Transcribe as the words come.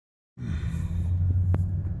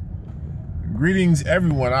Greetings,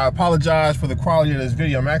 everyone. I apologize for the quality of this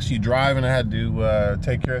video. I'm actually driving. I had to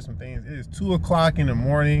take care of some things. It is 2 o'clock in the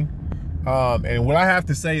morning, and what I have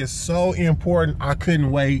to say is so important. I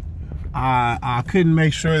couldn't wait. I couldn't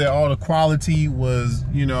make sure that all the quality was,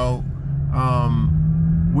 you know,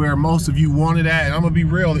 where most of you wanted at. And I'm gonna be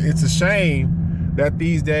real. It's a shame that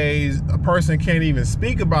these days a person can't even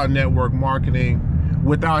speak about network marketing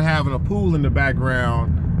without having a pool in the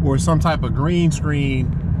background or some type of green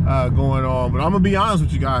screen going on. But I'm gonna be honest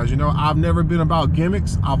with you guys, you know, I've never been about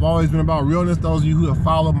gimmicks. I've always been about realness. Those of you who have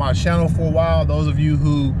followed my channel for a while, those of you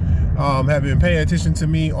who have been paying attention to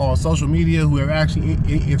me on social media, who have actually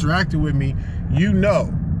interacted with me, you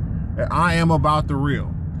know that I am about the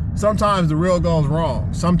real. Sometimes the real goes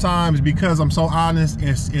wrong. Sometimes, because I'm so honest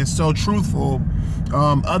and so truthful,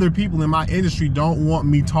 other people in my industry don't want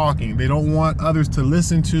me talking. They don't want others to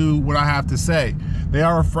listen to what I have to say. They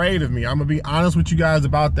are afraid of me. I'm gonna be honest with you guys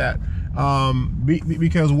about that,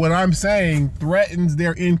 because what I'm saying threatens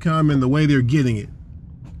their income and the way they're getting it.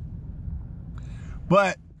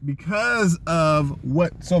 But because of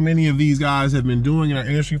what so many of these guys have been doing in our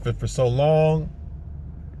industry for so long,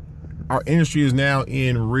 our industry is now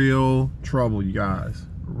in real trouble, you guys.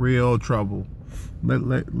 Real trouble.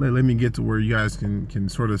 Let me get to where you guys can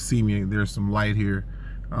sort of see me. There's some light here.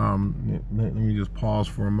 Let me just pause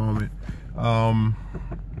for a moment.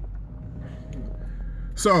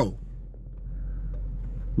 So,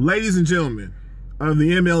 ladies and gentlemen of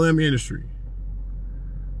the MLM industry,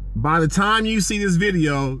 by the time you see this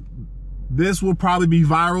video, this will probably be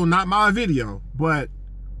viral. Not my video, but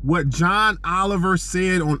what John Oliver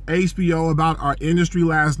said on HBO about our industry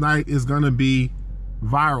last night is gonna be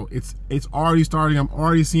viral. It's already starting. I'm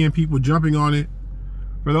already seeing people jumping on it.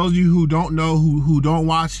 For those of you who don't know, who don't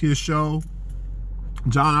watch his show,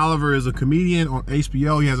 John Oliver is a comedian on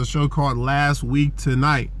HBO. He has a show called Last Week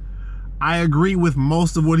Tonight. I agree with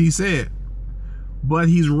most of what he said, but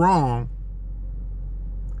he's wrong.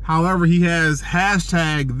 However, he has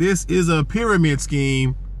hashtag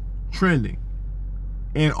 #thisIsAPyramidScheme trending.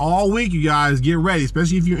 And all week, you guys, get ready,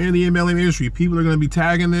 especially if you're in the MLM industry. People are going to be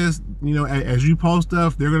tagging this, you know, as you post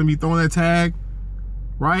stuff, they're going to be throwing that tag,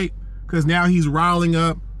 right? Because now he's riling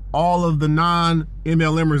up all of the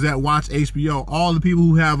non-MLMers that watch HBO, all the people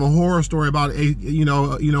who have a horror story about,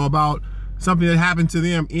 about something that happened to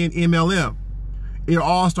them in MLM. It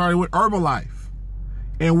all started with Herbalife.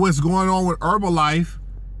 And what's going on with Herbalife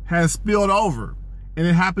has spilled over. And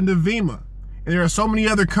it happened to Vima. And there are so many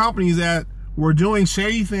other companies that were doing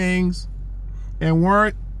shady things and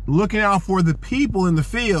weren't looking out for the people in the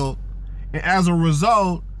field. And as a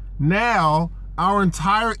result, now our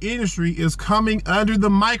entire industry is coming under the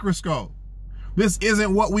microscope. This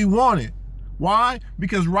isn't what we wanted. Why?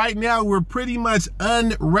 Because right now we're pretty much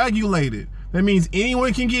unregulated. That means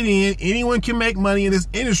anyone can get in, anyone can make money in this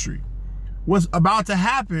industry. What's about to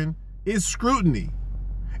happen is scrutiny.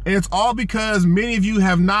 And it's all because many of you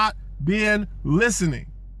have not been listening.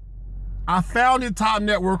 I founded Top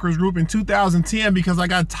Networkers Group in 2010 because I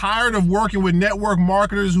got tired of working with network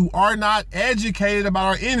marketers who are not educated about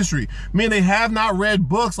our industry. I mean, they have not read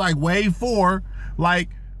books like Wave 4, like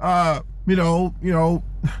the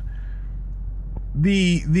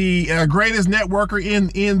greatest networker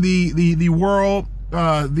in the world,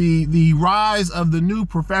 the rise of the new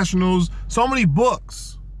professionals. So many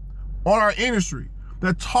books on our industry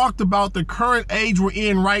that talked about the current age we're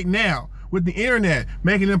in right now, with the internet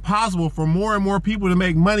making it impossible for more and more people to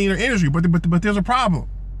make money in our industry. But there's a problem.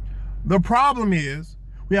 The problem is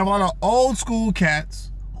we have a lot of old school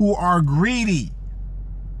cats who are greedy.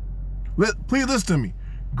 Please listen to me.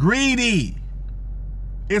 Greedy.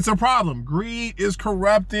 It's a problem. Greed is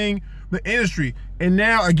corrupting the industry. And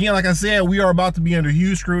now, again, like I said, we are about to be under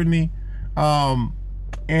huge scrutiny. And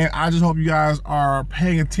I just hope you guys are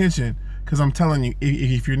paying attention, because I'm telling you,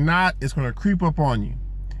 if you're not, it's going to creep up on you.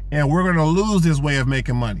 And we're going to lose this way of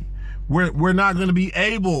making money. We're not going to be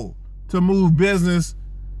able to move business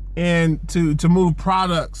and to move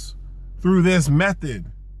products through this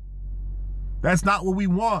method. That's not what we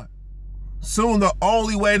want. Soon, the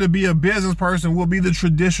only way to be a business person will be the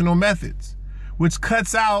traditional methods, which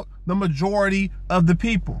cuts out the majority of the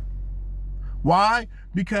people. Why?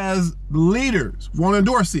 Because leaders won't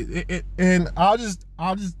endorse it. And I'll just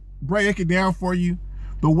break it down for you.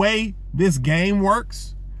 The way this game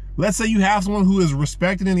works, let's say you have someone who is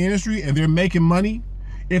respected in the industry and they're making money.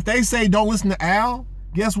 If they say don't listen to Al,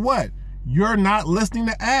 guess what? You're not listening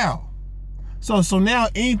to Al. So now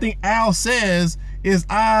anything Al says is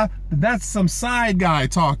that's some side guy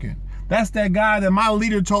talking. That's that guy that my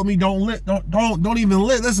leader told me don't even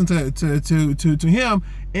listen to him.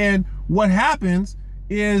 And what happens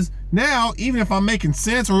is now, even if I'm making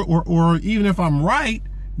sense or even if I'm right,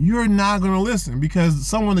 you're not going to listen because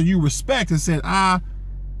someone that you respect has said,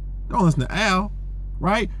 don't listen to Al,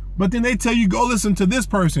 right? But then they tell you, go listen to this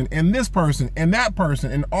person and that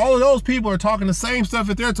person, and all of those people are talking the same stuff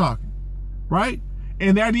that they're talking, right?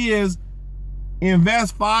 And that is,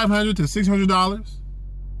 invest $500 to $600,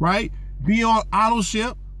 right? Be on auto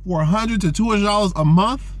ship for $100 to $200 a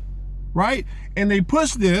month, right? And they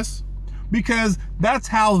push this because that's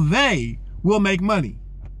how they will make money.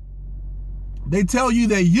 They tell you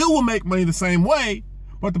that you will make money the same way,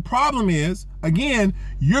 but the problem is, again,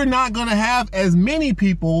 you're not going to have as many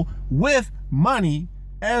people with money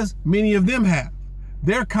as many of them have.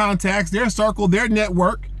 Their contacts, their circle, their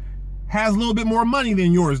network has a little bit more money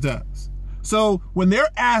than yours does. So when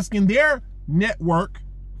they're asking their network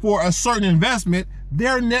for a certain investment,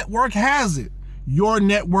 their network has it. Your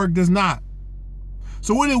network does not.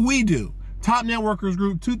 So what did we do? Top Networkers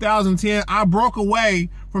Group 2010, I broke away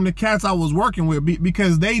from the cats I was working with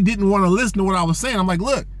because they didn't want to listen to what I was saying. I'm like,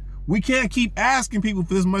 look, we can't keep asking people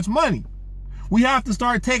for this much money. We have to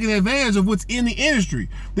start taking advantage of what's in the industry.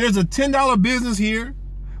 There's a $10 business here.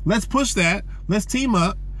 Let's push that. Let's team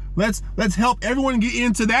up. Let's help everyone get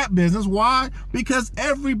into that business. Why? Because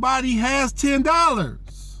everybody has $10.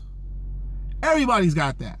 Everybody's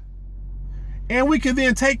got that. And we can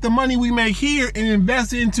then take the money we make here and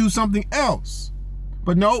invest it into something else.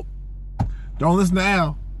 But nope, don't listen to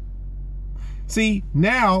Al. See,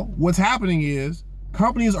 now what's happening is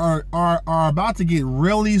companies are about to get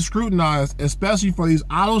really scrutinized, especially for these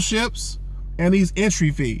auto ships and these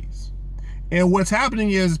entry fees. And what's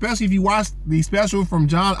happening is, especially if you watch the special from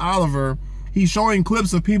John Oliver, he's showing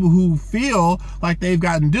clips of people who feel like they've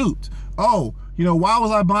gotten duped. Oh, you know, why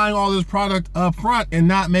was I buying all this product up front and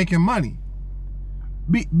not making money?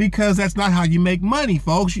 Because that's not how you make money,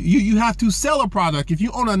 folks. You have to sell a product. If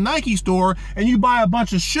you own a Nike store and you buy a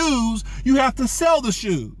bunch of shoes, you have to sell the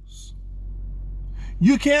shoes.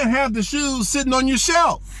 You can't have the shoes sitting on your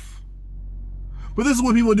shelf. But this is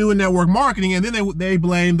what people do in network marketing, and then they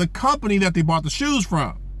blame the company that they bought the shoes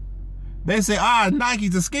from. They say,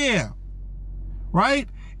 Nike's a scam, right?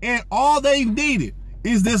 And all they've needed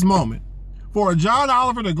is this moment for John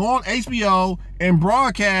Oliver to go on HBO and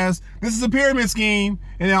broadcast, this is a pyramid scheme,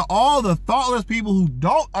 and now all the thoughtless people who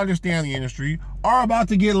don't understand the industry are about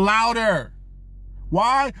to get louder.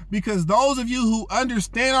 Why? Because those of you who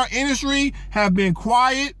understand our industry have been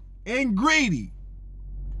quiet and greedy.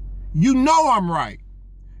 You know I'm right.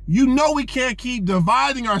 You know we can't keep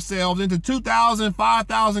dividing ourselves into 2,000,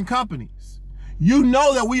 5,000 companies. You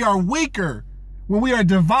know that we are weaker when we are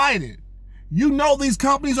divided. You know these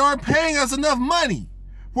companies aren't paying us enough money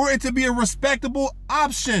for it to be a respectable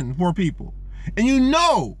option for people. And you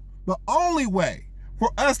know the only way for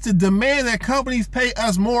us to demand that companies pay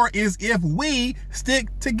us more is if we stick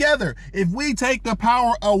together, if we take the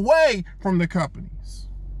power away from the companies.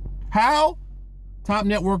 How?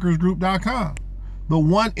 TopNetworkersGroup.com, the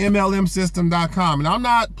 1MLMsystem.com. And I'm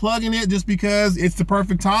not plugging it just because it's the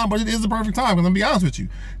perfect time, but it is the perfect time. Because I'm gonna be honest with you,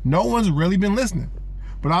 no one's really been listening.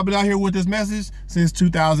 But I've been out here with this message since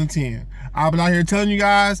 2010. I've been out here telling you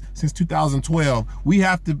guys since 2012. We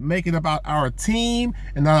have to make it about our team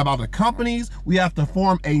and not about the companies. We have to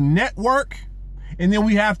form a network, and then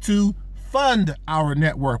we have to fund our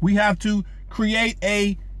network. We have to create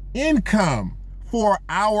a income for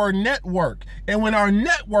our network. And when our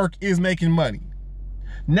network is making money,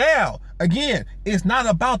 now, again, it's not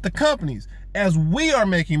about the companies. As we are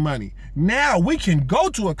making money, now we can go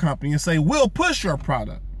to a company and say, we'll push your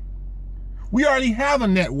product. We already have a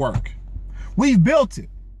network. We've built it.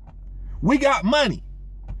 We got money.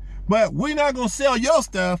 But we're not going to sell your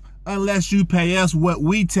stuff unless you pay us what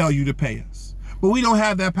we tell you to pay us. But we don't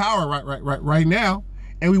have that power right now,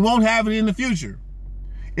 and we won't have it in the future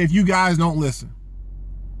if you guys don't listen.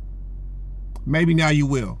 Maybe now you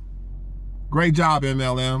will. Great job,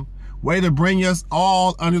 MLM. Way to bring us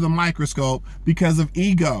all under the microscope because of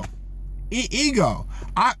ego. Ego.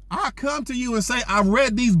 I come to you and say, I've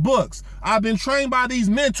read these books. I've been trained by these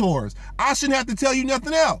mentors. I shouldn't have to tell you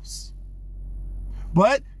nothing else.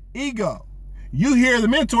 But ego. You hear the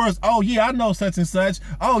mentors, oh yeah, I know such and such.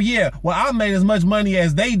 Oh yeah, well I made as much money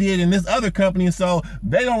as they did in this other company, and so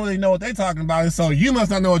they don't really know what they're talking about, and so you must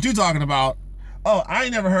not know what you're talking about. Oh, I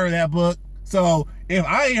ain't never heard of that book. So if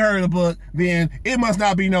I ain't heard of the book, then it must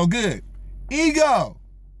not be no good. Ego.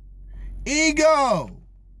 Ego.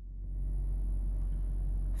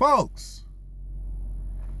 Folks,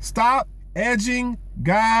 stop edging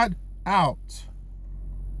God out.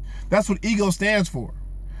 That's what ego stands for.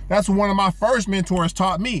 That's what one of my first mentors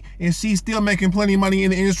taught me, and she's still making plenty of money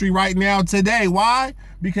in the industry right now today. Why?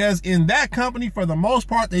 Because in that company, for the most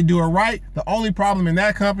part, they do it right. The only problem in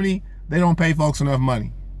that company, they don't pay folks enough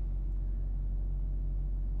money.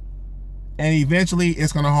 And eventually,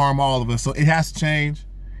 it's going to harm all of us. So it has to change,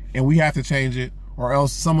 and we have to change it, or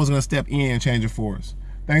else someone's going to step in and change it for us.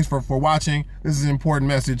 Thanks for watching. This is an important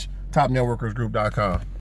message. TopNetworkersGroup.com.